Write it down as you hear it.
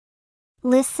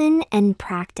Listen and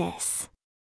practice.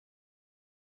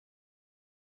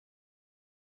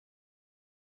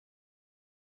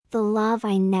 The love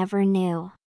I never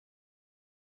knew.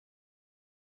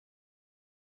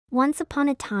 Once upon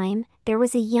a time, there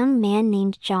was a young man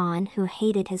named John who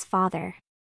hated his father.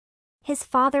 His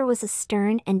father was a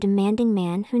stern and demanding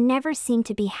man who never seemed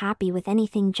to be happy with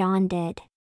anything John did.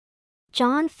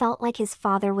 John felt like his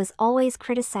father was always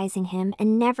criticizing him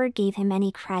and never gave him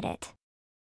any credit.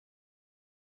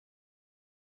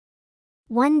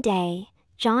 One day,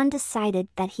 John decided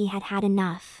that he had had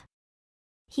enough.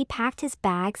 He packed his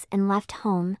bags and left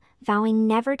home, vowing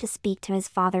never to speak to his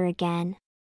father again.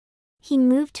 He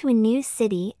moved to a new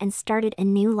city and started a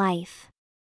new life.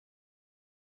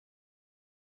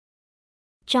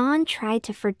 John tried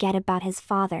to forget about his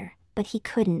father, but he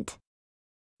couldn't.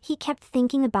 He kept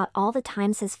thinking about all the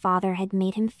times his father had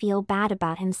made him feel bad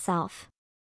about himself.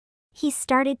 He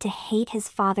started to hate his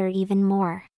father even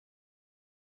more.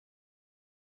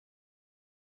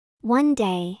 One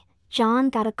day,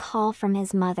 John got a call from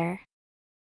his mother.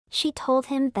 She told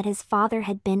him that his father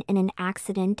had been in an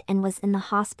accident and was in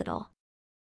the hospital.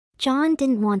 John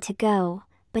didn't want to go,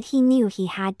 but he knew he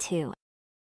had to.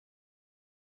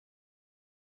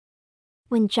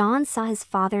 When John saw his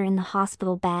father in the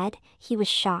hospital bed, he was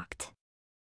shocked.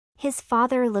 His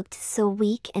father looked so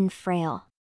weak and frail.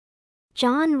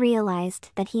 John realized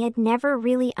that he had never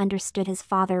really understood his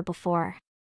father before.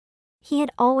 He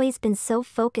had always been so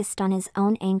focused on his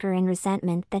own anger and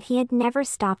resentment that he had never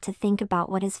stopped to think about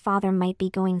what his father might be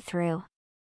going through.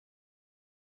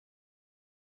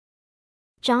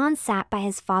 John sat by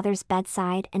his father's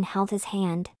bedside and held his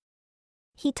hand.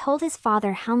 He told his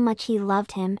father how much he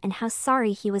loved him and how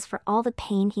sorry he was for all the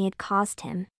pain he had caused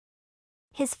him.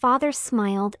 His father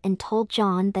smiled and told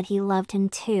John that he loved him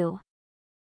too.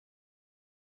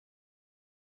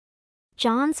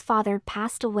 John's father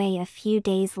passed away a few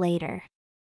days later.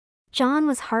 John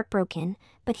was heartbroken,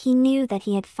 but he knew that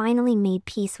he had finally made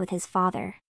peace with his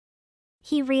father.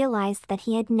 He realized that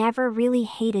he had never really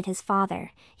hated his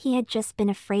father, he had just been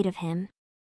afraid of him.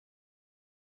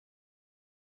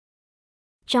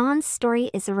 John's story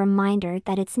is a reminder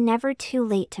that it's never too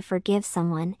late to forgive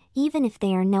someone, even if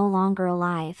they are no longer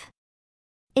alive.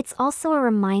 It's also a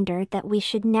reminder that we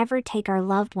should never take our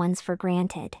loved ones for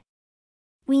granted.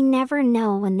 We never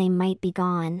know when they might be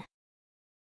gone.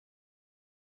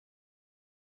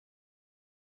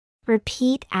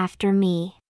 Repeat after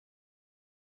me.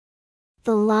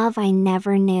 The love I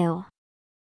never knew.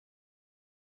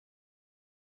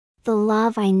 The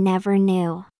love I never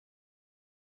knew.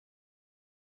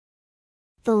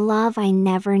 The love I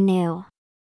never knew.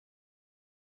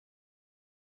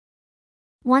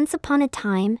 Once upon a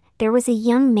time, there was a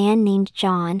young man named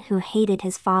John who hated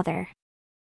his father.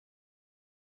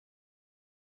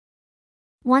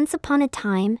 Once upon a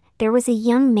time, there was a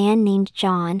young man named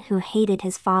John who hated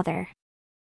his father.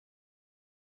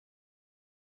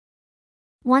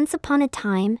 Once upon a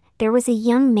time, there was a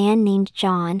young man named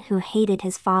John who hated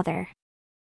his father.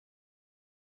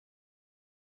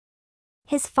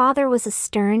 His father was a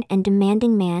stern and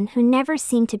demanding man who never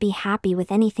seemed to be happy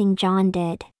with anything John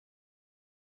did.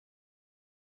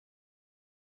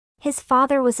 His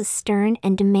father was a stern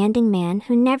and demanding man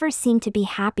who never seemed to be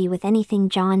happy with anything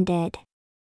John did.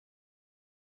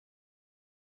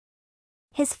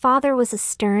 His father was a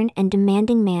stern and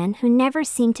demanding man who never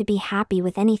seemed to be happy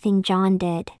with anything John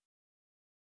did.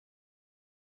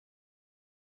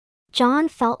 John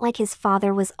felt like his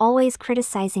father was always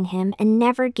criticizing him and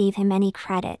never gave him any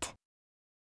credit.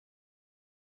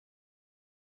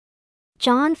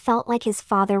 John felt like his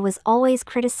father was always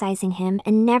criticizing him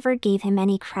and never gave him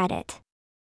any credit.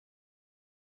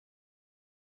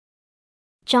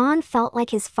 John felt like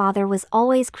his father was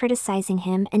always criticizing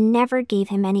him and never gave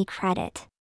him any credit.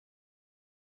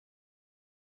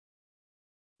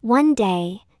 One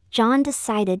day, John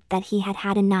decided that he had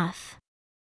had enough.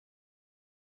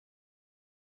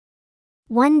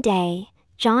 One day,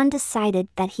 John decided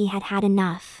that he had had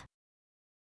enough.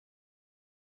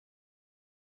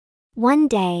 One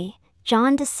day,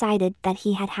 John decided that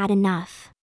he had had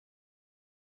enough.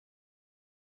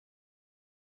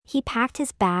 He packed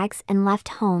his bags and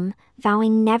left home,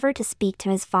 vowing never to speak to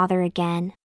his father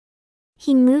again.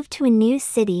 He moved to a new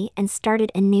city and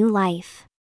started a new life.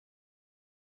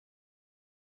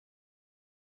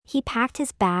 He packed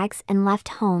his bags and left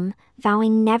home,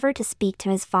 vowing never to speak to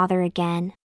his father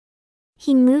again.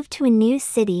 He moved to a new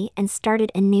city and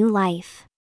started a new life.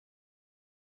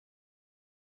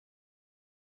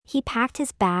 He packed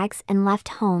his bags and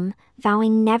left home,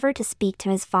 vowing never to speak to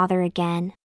his father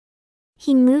again.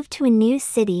 He moved to a new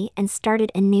city and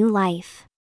started a new life.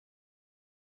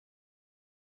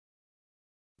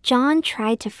 John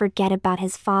tried to forget about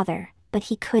his father, but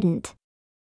he couldn't.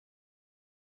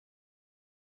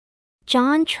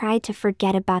 John tried to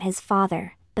forget about his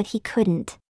father, but he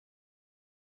couldn't.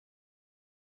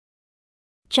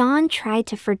 John tried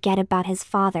to forget about his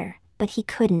father, but he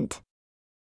couldn't.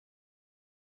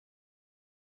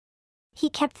 He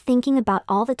kept thinking about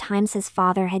all the times his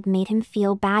father had made him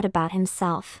feel bad about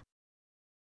himself.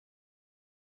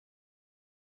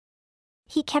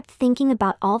 He kept thinking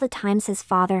about all the times his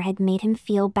father had made him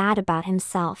feel bad about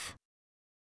himself.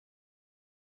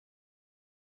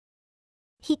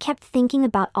 He kept thinking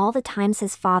about all the times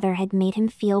his father had made him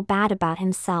feel bad about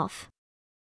himself.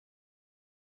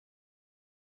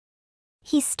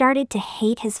 He started to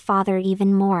hate his father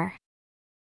even more.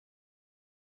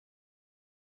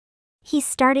 He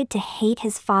started to hate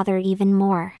his father even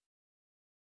more.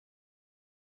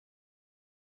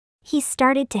 He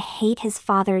started to hate his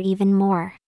father even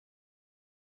more.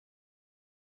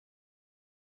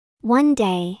 One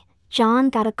day, John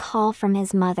got a call from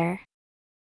his mother.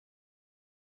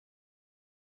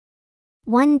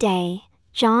 One day,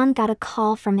 John got a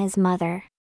call from his mother.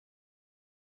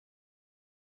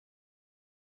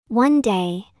 One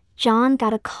day, John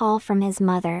got a call from his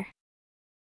mother.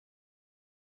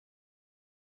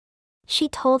 She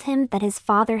told him that his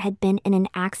father had been in an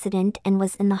accident and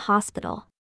was in the hospital.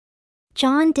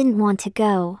 John didn't want to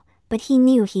go, but he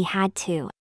knew he had to.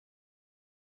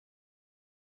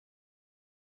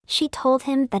 She told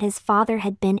him that his father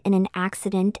had been in an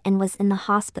accident and was in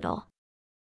the hospital.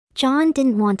 John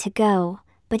didn't want to go,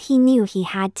 but he knew he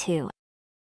had to.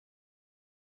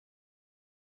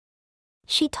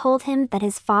 She told him that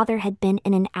his father had been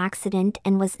in an accident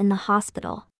and was in the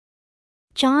hospital.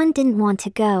 John didn't want to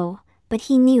go, but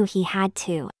he knew he had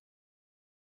to.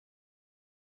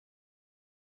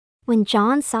 When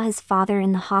John saw his father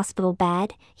in the hospital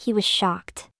bed, he was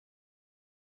shocked.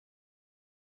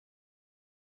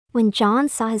 When John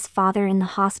saw his father in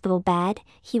the hospital bed,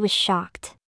 he was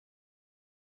shocked.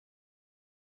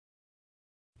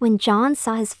 When John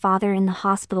saw his father in the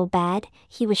hospital bed,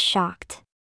 he was shocked.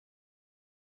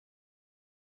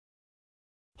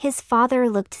 His father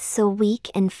looked so weak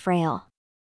and frail.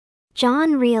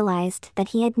 John realized that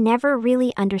he had never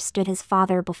really understood his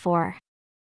father before.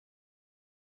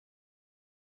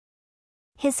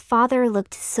 His father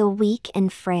looked so weak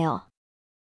and frail.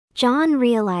 John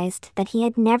realized that he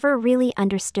had never really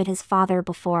understood his father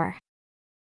before.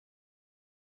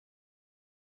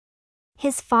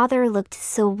 His father looked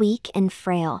so weak and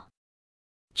frail.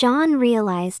 John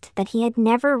realized that he had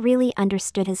never really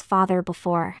understood his father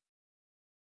before.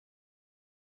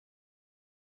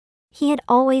 He had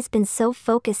always been so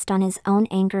focused on his own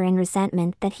anger and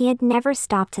resentment that he had never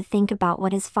stopped to think about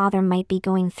what his father might be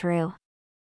going through.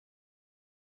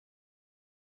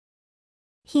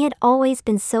 He had always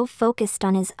been so focused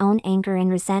on his own anger and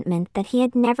resentment that he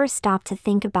had never stopped to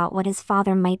think about what his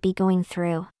father might be going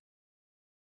through.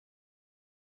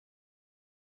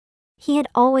 He had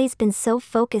always been so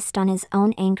focused on his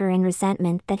own anger and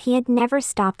resentment that he had never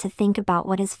stopped to think about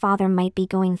what his father might be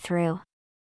going through.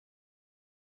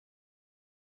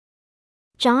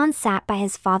 John sat by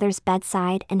his father's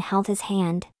bedside and held his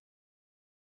hand.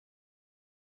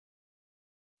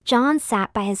 John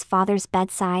sat by his father's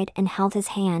bedside and held his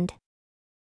hand.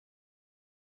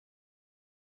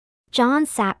 John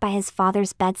sat by his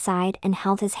father's bedside and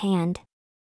held his hand.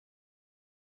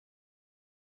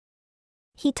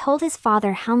 He told his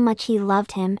father how much he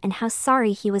loved him and how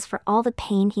sorry he was for all the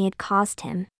pain he had caused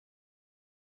him.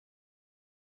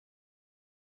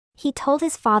 He told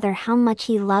his father how much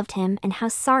he loved him and how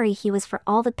sorry he was for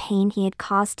all the pain he had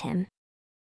caused him.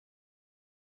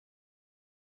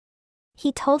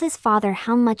 He told his father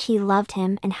how much he loved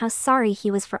him and how sorry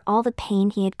he was for all the pain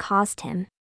he had caused him.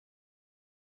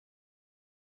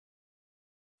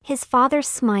 His father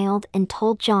smiled and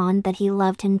told John that he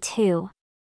loved him too.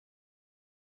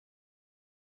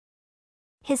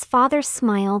 His father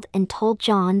smiled and told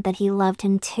John that he loved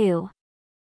him too.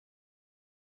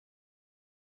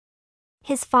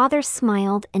 His father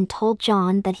smiled and told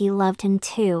John that he loved him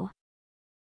too.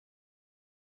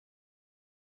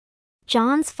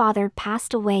 John's father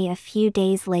passed away a few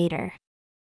days later.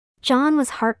 John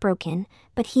was heartbroken,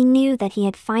 but he knew that he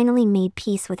had finally made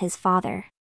peace with his father.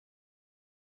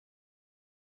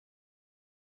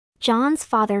 John's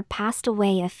father passed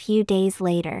away a few days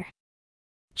later.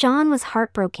 John was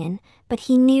heartbroken, but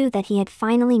he knew that he had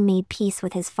finally made peace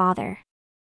with his father.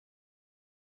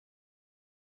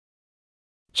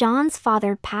 John's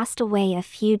father passed away a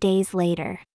few days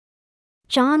later.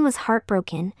 John was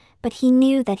heartbroken, but he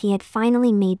knew that he had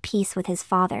finally made peace with his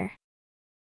father.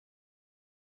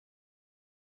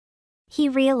 He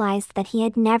realized that he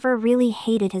had never really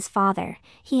hated his father,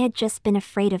 he had just been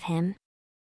afraid of him.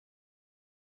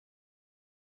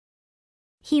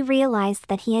 He realized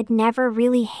that he had never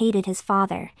really hated his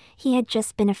father, he had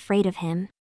just been afraid of him.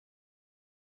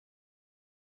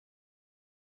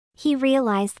 He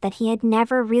realized that he had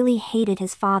never really hated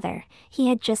his father, he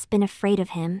had just been afraid of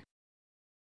him.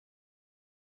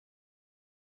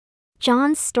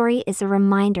 John's story is a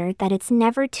reminder that it's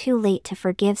never too late to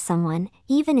forgive someone,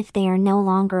 even if they are no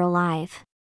longer alive.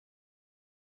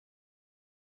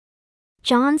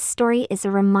 John's story is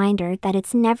a reminder that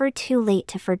it's never too late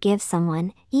to forgive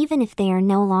someone, even if they are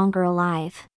no longer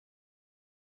alive.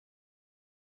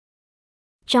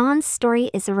 John's story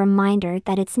is a reminder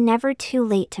that it's never too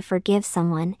late to forgive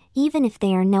someone, even if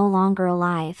they are no longer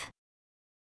alive.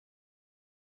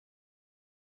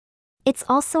 It's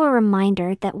also a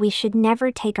reminder that we should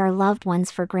never take our loved ones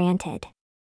for granted.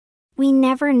 We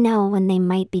never know when they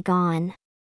might be gone.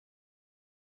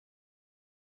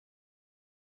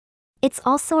 It's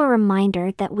also a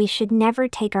reminder that we should never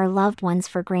take our loved ones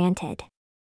for granted.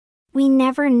 We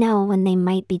never know when they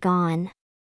might be gone.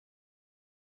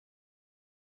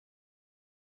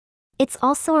 It's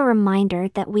also a reminder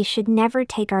that we should never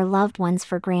take our loved ones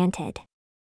for granted.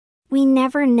 We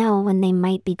never know when they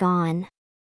might be gone.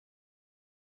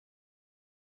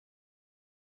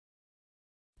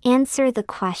 Answer the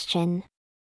question.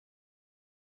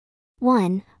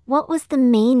 1. What was the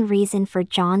main reason for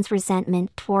John's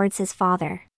resentment towards his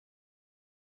father?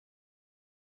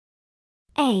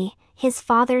 A. His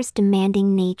father's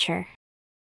demanding nature.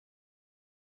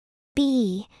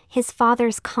 B. His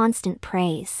father's constant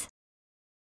praise.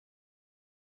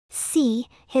 C.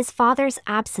 His father's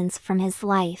absence from his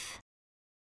life.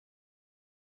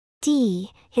 D.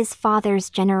 His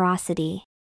father's generosity.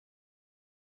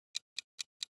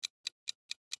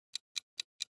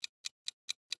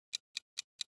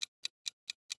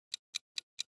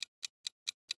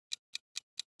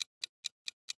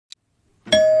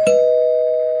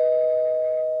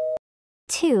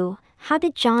 Two. How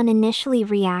did John initially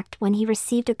react when he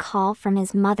received a call from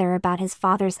his mother about his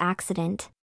father's accident?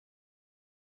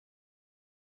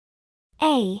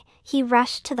 A. He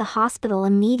rushed to the hospital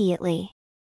immediately.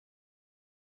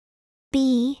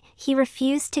 B. He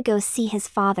refused to go see his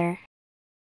father.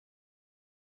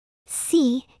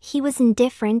 C. He was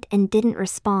indifferent and didn't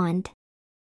respond.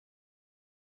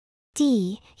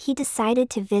 D. He decided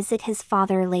to visit his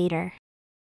father later.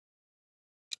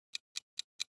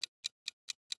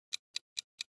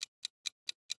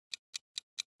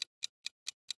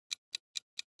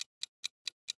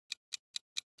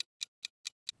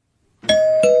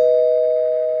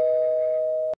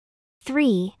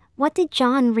 Three. What did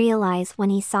John realize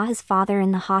when he saw his father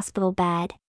in the hospital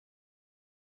bed?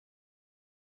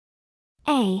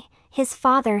 A. His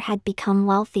father had become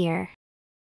wealthier.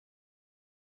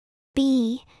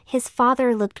 B. His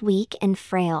father looked weak and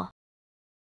frail.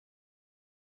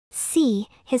 C.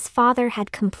 His father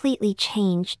had completely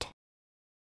changed.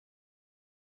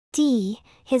 D.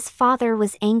 His father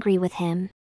was angry with him.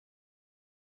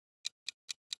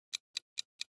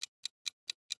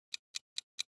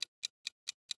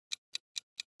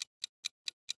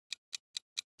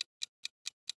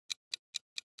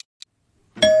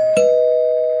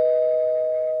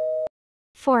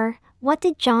 Four. What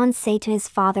did John say to his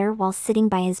father while sitting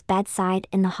by his bedside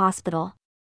in the hospital?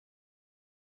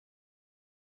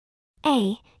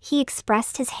 A. He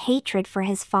expressed his hatred for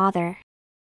his father.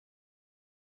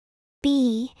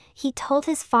 B. He told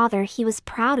his father he was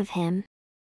proud of him.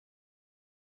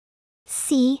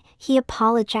 C. He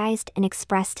apologized and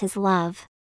expressed his love.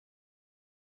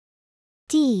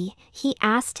 D. He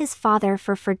asked his father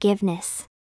for forgiveness.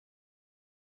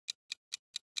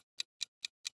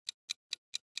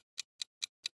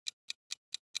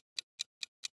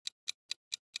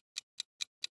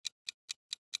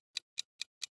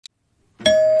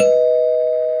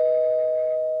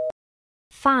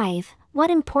 Five. What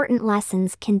important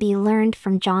lessons can be learned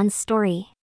from John's story?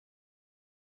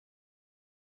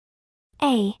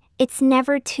 A. It's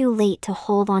never too late to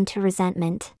hold on to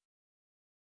resentment.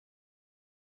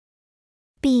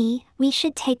 B. We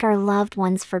should take our loved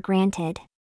ones for granted.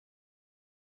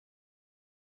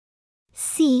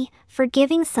 C.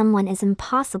 Forgiving someone is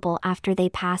impossible after they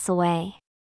pass away.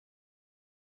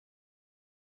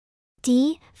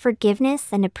 D.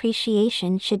 Forgiveness and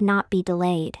appreciation should not be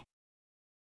delayed.